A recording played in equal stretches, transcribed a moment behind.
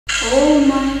Oh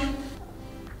my.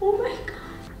 Oh my god.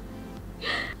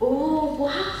 Oh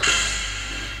wow.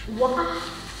 Wow.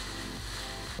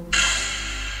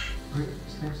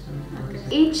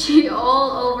 Itchy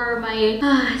all over my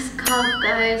scalp,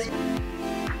 guys.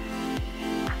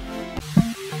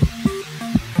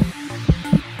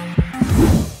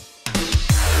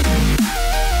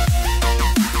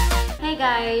 Hey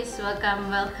guys,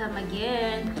 welcome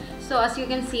again. So as you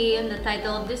can see in the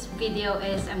title of this video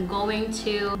is I'm going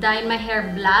to dye my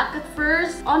hair black at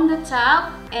first on the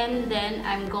top, and then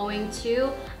I'm going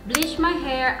to bleach my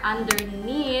hair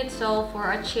underneath. So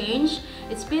for a change,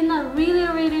 it's been a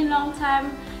really long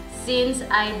time since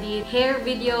I did hair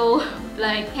video,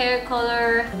 like hair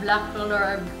color, black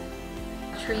color,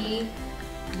 3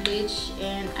 bleach,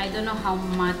 and I don't know how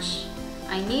much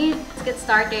I need. Let's get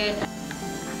started.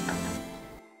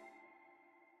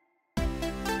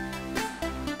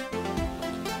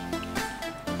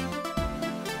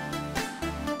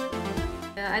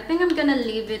 I think I'm gonna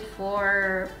leave it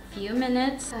for a few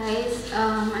minutes. Guys,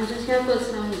 I'm just gonna put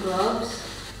some gloves.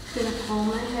 I'm gonna comb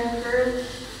my hair first.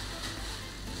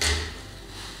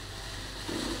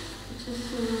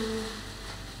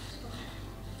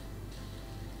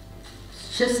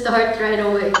 Just start right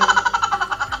away.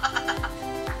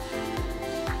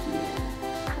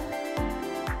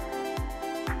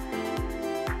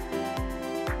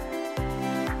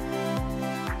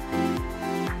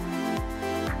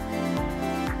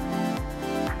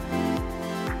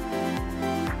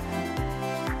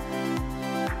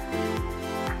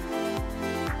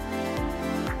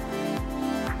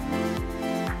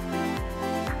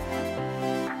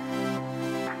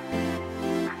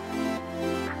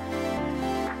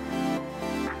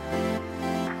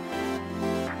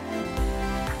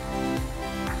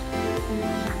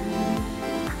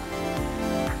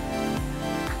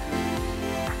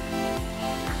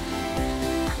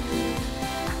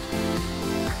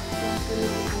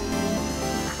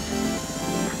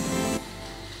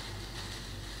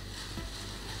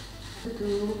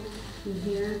 In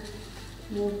here,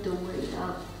 move the weight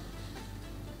up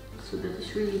so that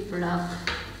it's really black.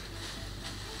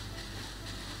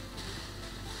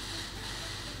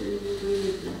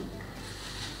 Really black.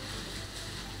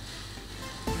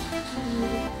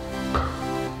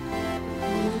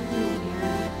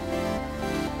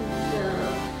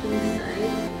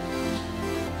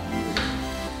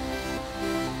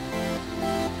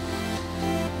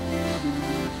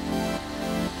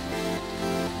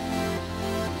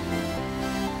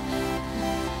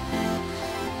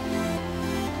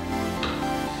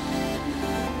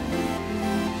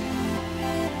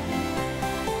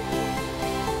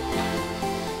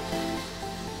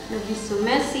 It'll be so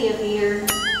messy up here.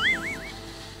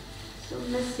 So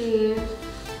messy.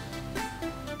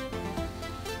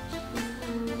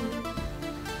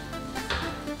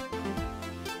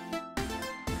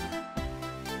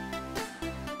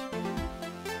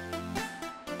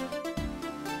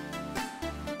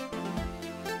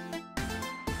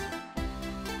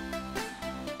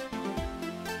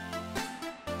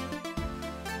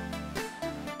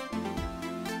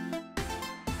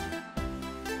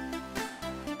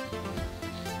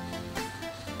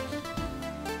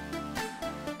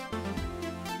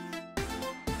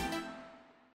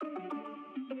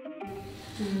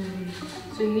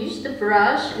 So you use the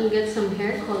brush and get some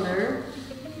hair color,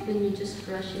 then you just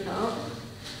brush it off.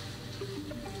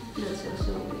 That's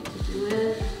also a way to do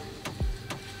it.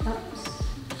 Oops.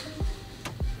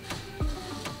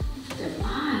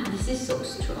 Then, this is so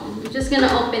strong. I'm just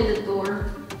gonna open the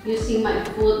door using my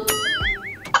foot.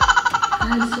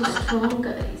 It's so strong,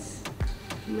 guys.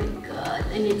 Oh my god,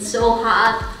 and it's so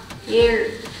hot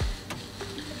here.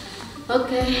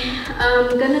 Okay,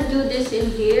 I'm gonna do this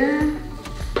in here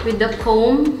with the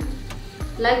comb,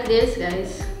 like this,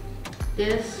 guys.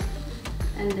 This,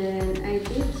 and then I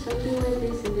did something like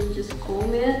this, and then just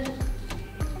comb it.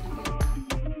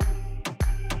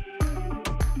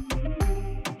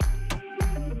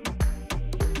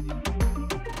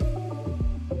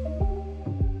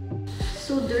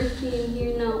 So dirty in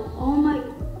here now. Oh my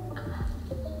god.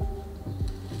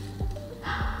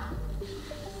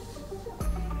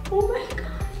 Oh my god.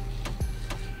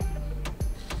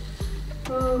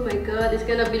 Oh my god, it's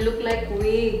gonna be look like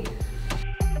wig.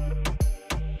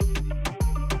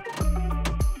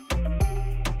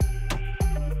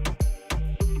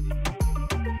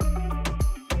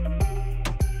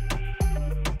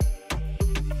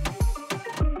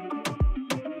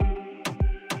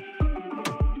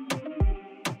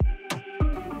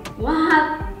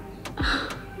 What?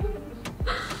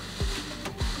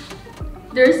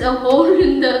 There's a hole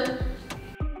in the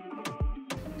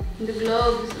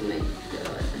gloves. Oh my god.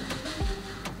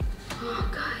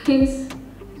 Guys,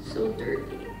 so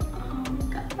dirty. Oh my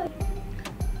god.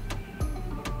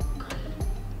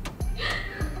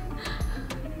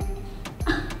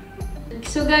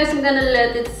 So guys, I'm gonna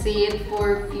let it sit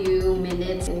for a few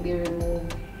minutes and be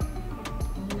removed.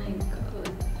 Oh my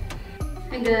god.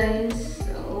 Hi guys,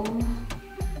 so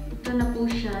ito na po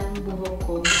siya yung buhok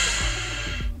ko.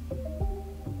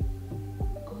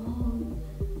 Oh.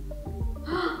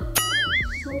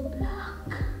 So black.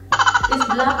 It's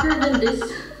blacker than this.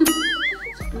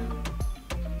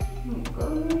 Oh my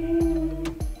god.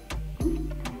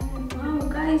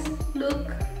 Wow guys, look.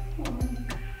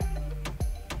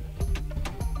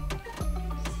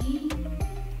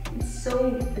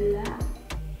 So black.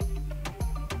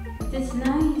 It's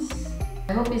nice.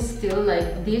 I hope it's still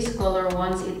like this color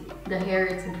once the hair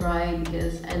is dry,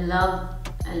 because I love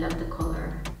the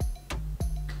color.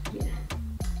 Yeah.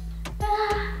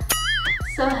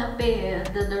 So happy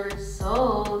at the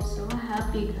result. So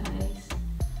happy guys.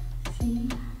 See?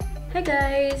 Hi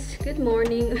guys, good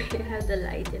morning. I have the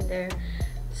light in there.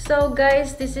 So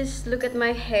guys, look at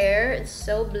my hair. It's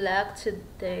so black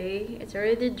today. It's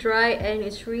already dry and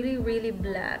it's really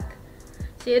black.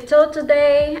 So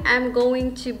today I'm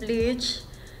going to bleach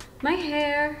my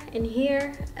hair in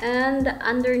here and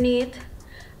underneath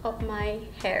of my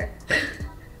hair.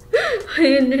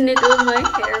 Underneath of my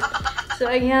hair. So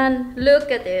ayan,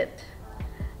 look at it.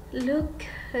 Look,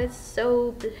 it's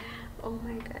so black. Oh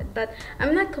my god, but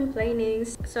I'm not complaining.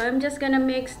 So I'm just gonna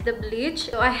mix the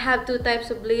bleach. So I have two types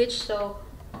of bleach, so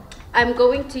I'm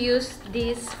going to use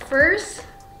this first,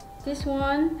 this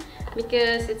one,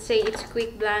 because it's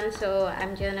quick blend. So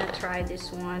I'm gonna try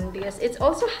this one because it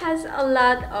also has a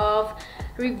lot of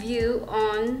review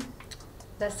on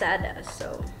Lazada.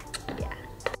 So yeah.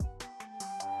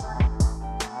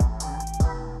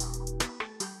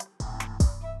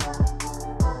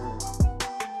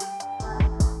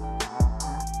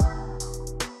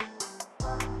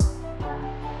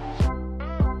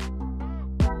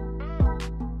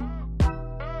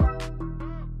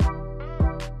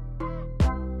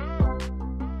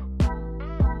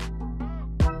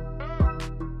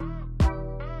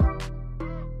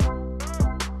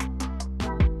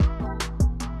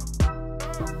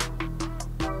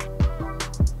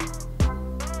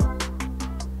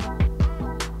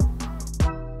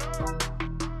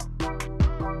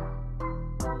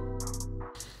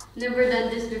 Never done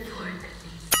this before.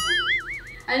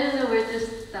 I don't know where to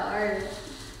start.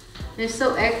 There's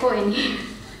so echo in here.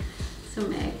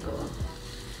 Some echo.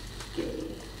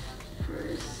 Okay,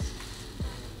 first.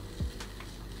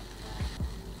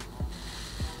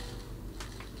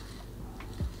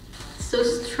 So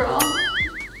strong.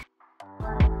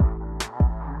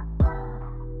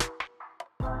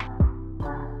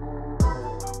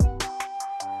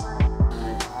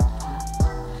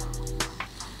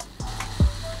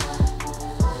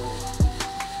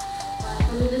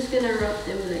 I'm just gonna rub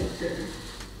them later.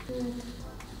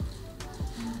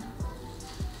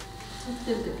 Put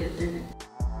them together.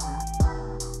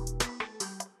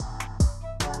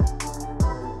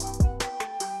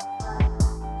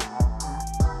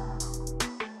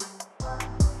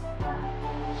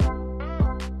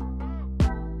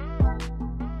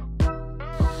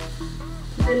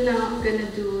 Then now I'm gonna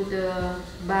do the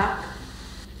back.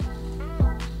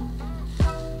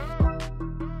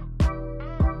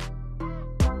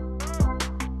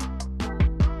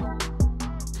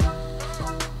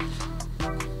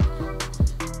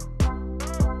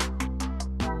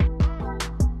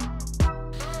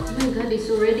 Oh my god, it's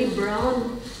already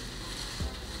brown.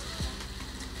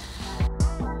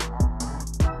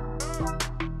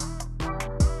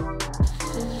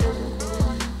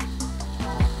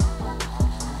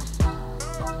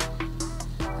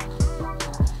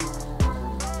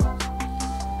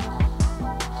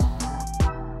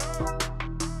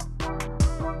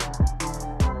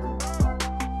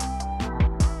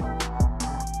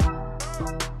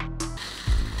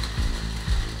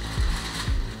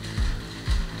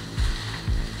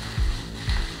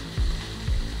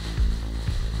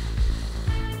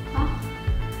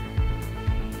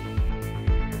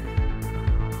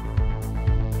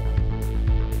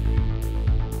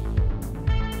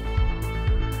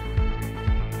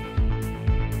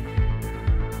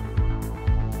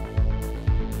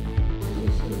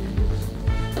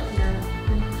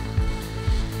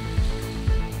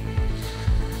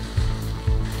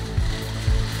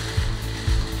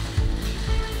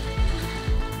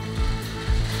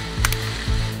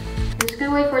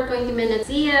 Wait for 20 minutes.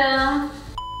 See ya!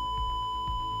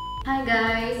 Hi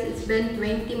guys, it's been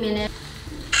 20 minutes.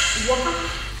 What?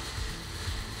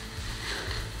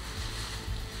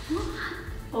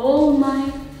 Oh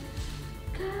my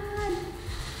god.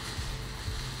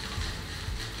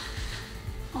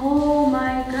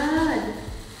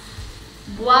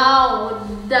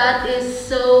 that is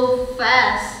so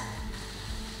fast.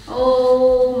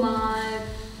 Oh my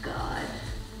god.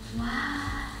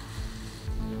 Wow.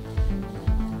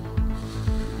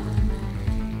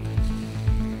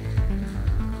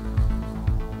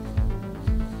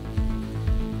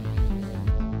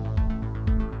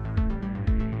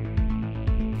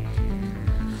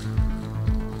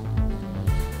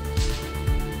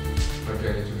 What do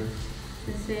I need to do?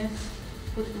 This is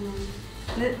put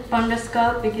on the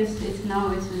scalp because it's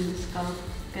now it's on the scalp.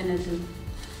 Gonna do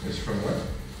It's from what?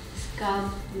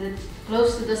 scalp,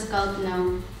 close to the scalp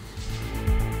now.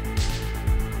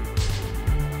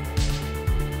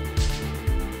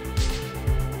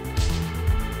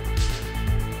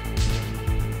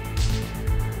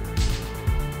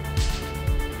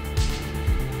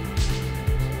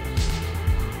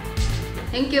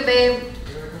 Thank you, babe.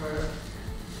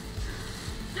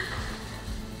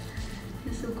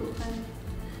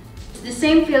 It's the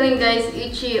same feeling, guys,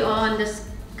 itchy on the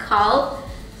scalp.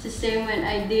 It's the same when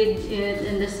I did it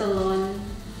in the salon.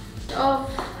 Oh,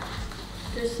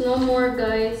 there's no more,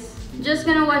 guys. Just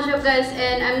gonna wash up, guys,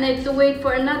 and I'm going to wait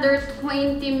for another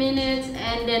 20 minutes,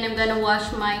 and then I'm gonna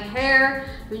wash my hair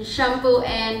with shampoo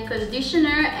and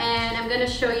conditioner, and I'm gonna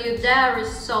show you the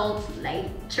result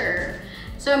later.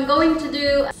 So I'm going to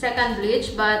do a second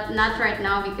bleach, but not right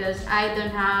now because I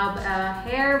don't have a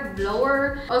hair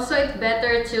blower. Also, it's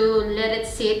better to let it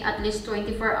sit at least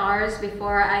 24 hours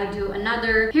before I do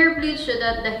another hair bleach so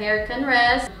that the hair can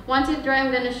rest. Once it's dry,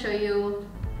 I'm gonna show you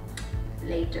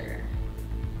later.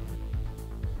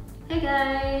 Hey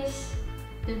guys!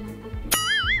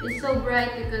 It's so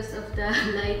bright because of the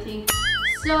lighting.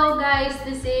 So guys,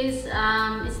 this is,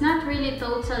 it's not really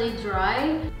totally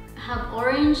dry. Have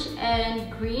orange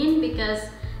and green because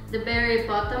the very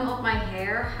bottom of my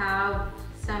hair have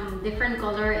some different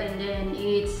color, and then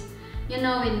it's, you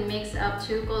know, it mix up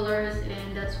two colors,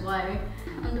 and that's why.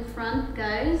 On the front,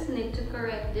 guys, need to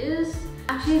correct this.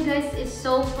 Actually, guys, it's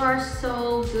so far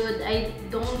so good. I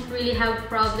don't really have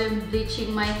problem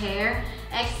bleaching my hair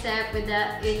except with the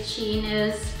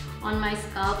itchiness on my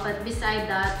scalp, but beside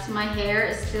that, my hair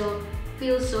is still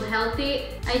feels so healthy.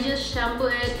 I just shampoo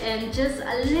it and just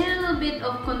a little bit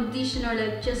of conditioner,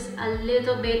 like just a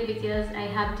little bit, because I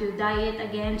have to dye it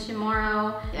again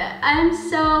tomorrow. Yeah, I'm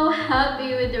so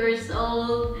happy with the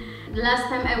result. The last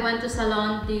time I went to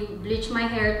salon, they bleached my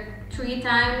hair 3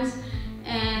 times,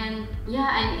 and yeah,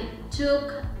 and it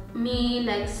took me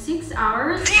like 6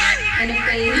 hours, and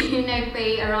I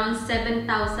pay around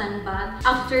 7,000 baht.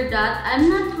 After that, I'm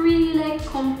not really like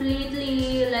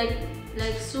completely like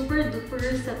super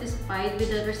duper satisfied with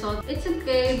the result. It's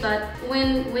okay, but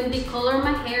when they color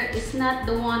my hair, it's not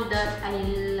the one that I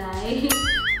like.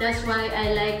 That's why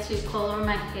I like to color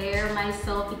my hair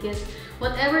myself, because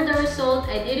whatever the result,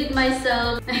 I did it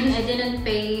myself and I didn't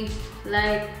pay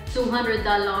like $200.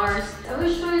 I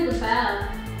will show you the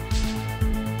bag.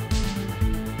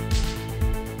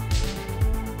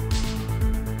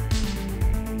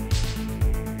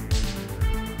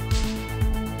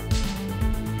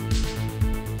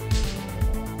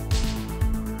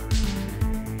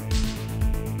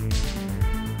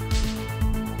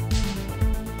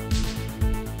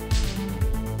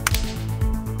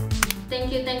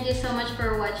 Thank you so much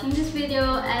for watching this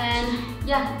video, and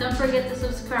yeah, don't forget to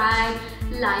subscribe,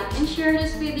 like, and share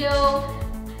this video.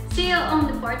 See you on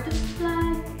the part 2.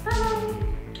 Bye.